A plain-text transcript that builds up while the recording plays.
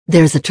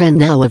There's a trend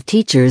now of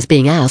teachers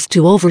being asked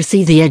to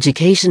oversee the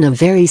education of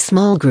very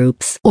small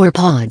groups or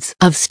pods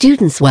of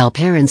students while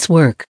parents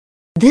work.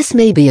 This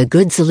may be a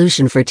good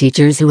solution for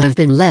teachers who have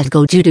been let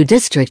go due to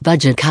district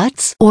budget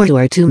cuts or who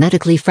are too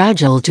medically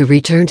fragile to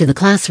return to the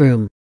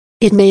classroom.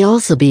 It may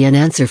also be an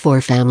answer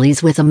for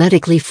families with a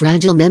medically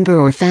fragile member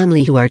or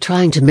family who are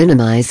trying to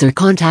minimize their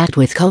contact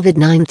with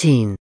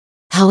COVID-19.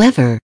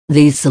 However,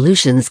 these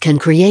solutions can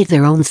create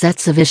their own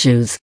sets of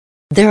issues.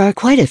 There are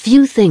quite a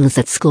few things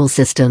that school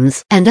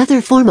systems and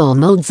other formal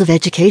modes of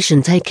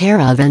education take care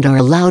of and are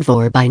allowed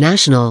for by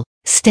national,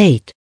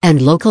 state,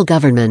 and local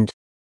government.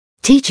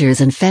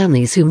 Teachers and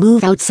families who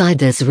move outside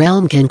this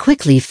realm can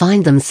quickly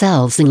find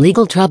themselves in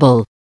legal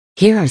trouble.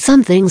 Here are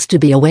some things to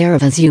be aware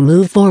of as you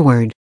move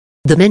forward.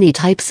 The many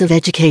types of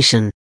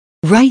education.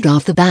 Right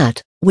off the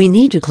bat, we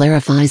need to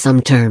clarify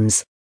some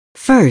terms.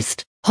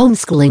 First,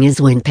 homeschooling is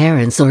when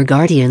parents or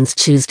guardians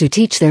choose to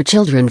teach their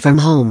children from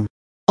home.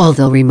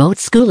 Although remote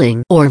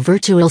schooling or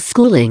virtual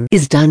schooling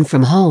is done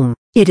from home,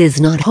 it is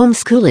not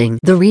homeschooling.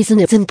 The reason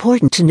it's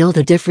important to know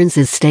the difference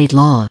is state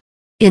law.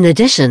 In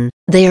addition,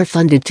 they are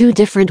funded two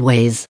different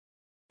ways.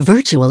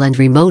 Virtual and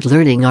remote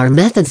learning are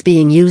methods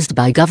being used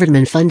by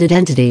government-funded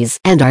entities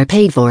and are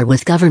paid for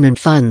with government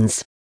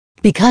funds.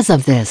 Because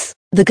of this,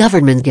 the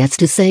government gets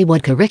to say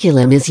what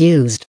curriculum is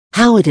used,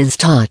 how it is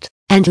taught,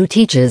 and who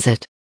teaches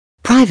it.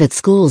 Private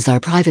schools are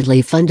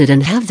privately funded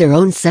and have their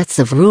own sets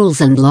of rules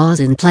and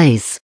laws in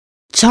place.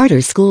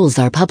 Charter schools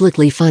are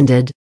publicly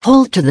funded,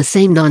 hold to the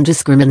same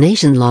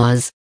non-discrimination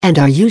laws, and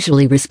are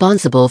usually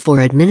responsible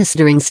for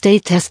administering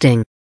state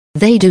testing.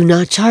 They do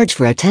not charge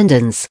for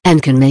attendance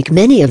and can make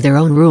many of their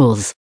own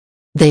rules.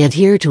 They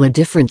adhere to a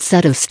different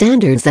set of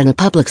standards than a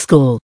public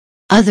school.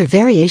 Other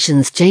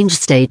variations change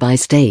state by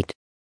state.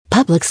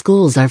 Public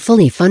schools are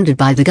fully funded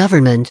by the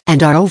government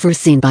and are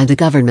overseen by the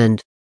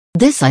government.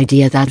 This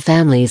idea that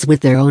families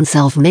with their own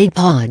self-made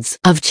pods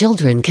of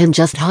children can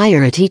just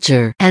hire a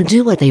teacher and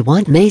do what they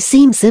want may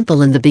seem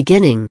simple in the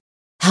beginning.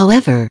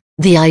 However,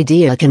 the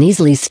idea can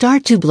easily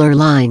start to blur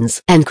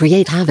lines and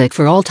create havoc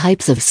for all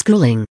types of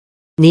schooling.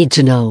 Need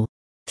to know.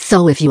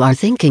 So if you are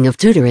thinking of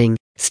tutoring,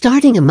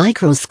 starting a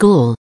micro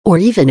school, or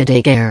even a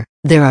daycare,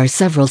 there are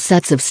several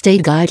sets of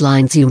state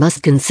guidelines you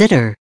must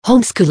consider.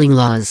 Homeschooling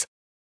laws,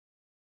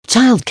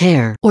 child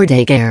care or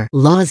daycare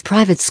laws,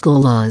 private school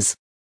laws.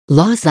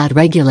 Laws that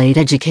regulate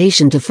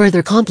education. To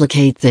further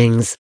complicate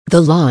things,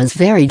 the laws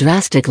vary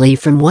drastically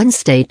from one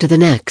state to the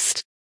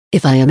next.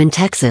 If I am in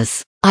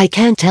Texas, I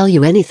can't tell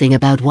you anything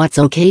about what's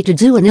okay to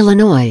do in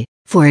Illinois,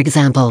 for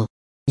example.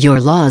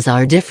 Your laws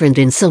are different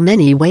in so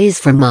many ways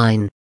from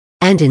mine.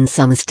 And in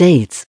some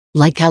states,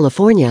 like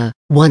California,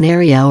 one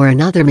area or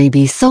another may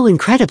be so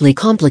incredibly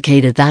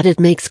complicated that it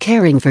makes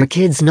caring for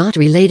kids not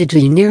related to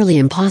you nearly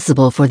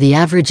impossible for the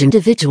average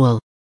individual.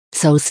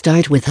 So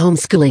start with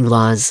homeschooling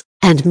laws,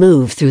 and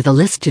move through the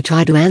list to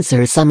try to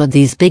answer some of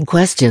these big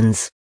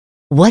questions.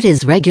 What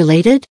is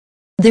regulated?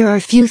 There are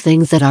few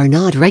things that are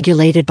not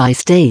regulated by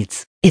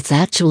states. It's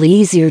actually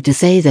easier to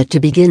say that to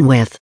begin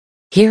with.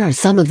 Here are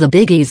some of the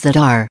biggies that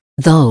are,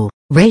 though.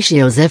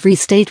 Ratios. Every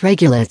state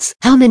regulates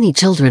how many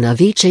children of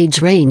each age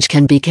range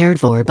can be cared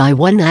for by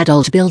one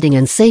adult. Building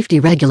and safety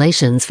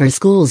regulations for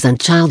schools and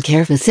child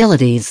care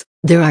facilities.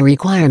 There are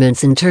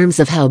requirements in terms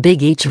of how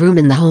big each room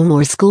in the home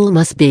or school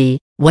must be,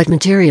 what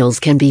materials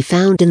can be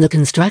found in the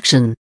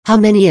construction, how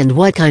many and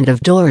what kind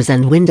of doors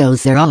and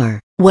windows there are,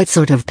 what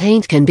sort of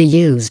paint can be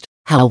used,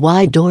 how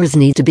wide doors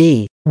need to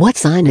be, what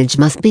signage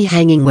must be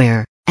hanging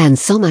where, and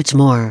so much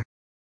more.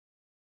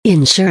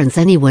 Insurance.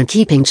 Anyone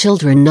keeping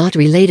children not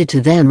related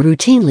to them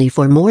routinely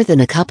for more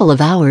than a couple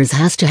of hours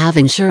has to have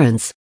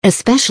insurance,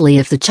 especially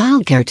if the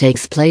childcare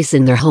takes place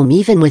in their home.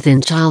 Even within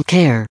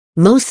childcare,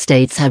 most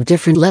states have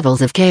different levels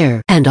of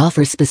care and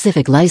offer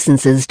specific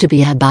licenses to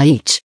be had by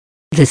each.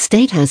 The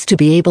state has to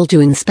be able to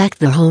inspect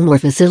the home or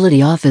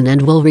facility often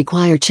and will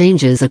require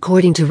changes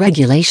according to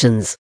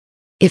regulations.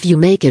 If you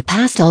make it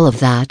past all of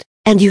that,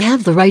 and you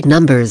have the right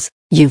numbers,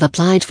 you've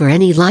applied for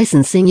any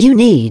licensing you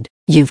need.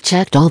 You've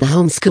checked all the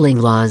homeschooling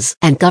laws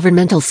and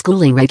governmental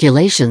schooling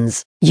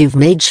regulations, you've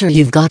made sure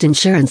you've got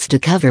insurance to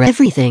cover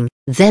everything,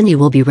 then you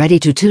will be ready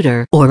to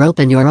tutor or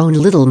open your own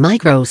little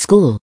micro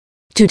school.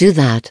 To do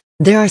that,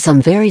 there are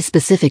some very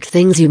specific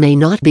things you may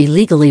not be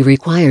legally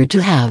required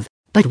to have,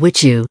 but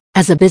which you,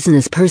 as a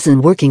business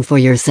person working for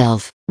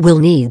yourself, will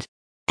need.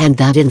 And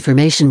that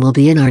information will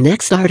be in our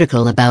next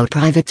article about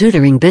private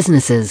tutoring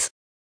businesses.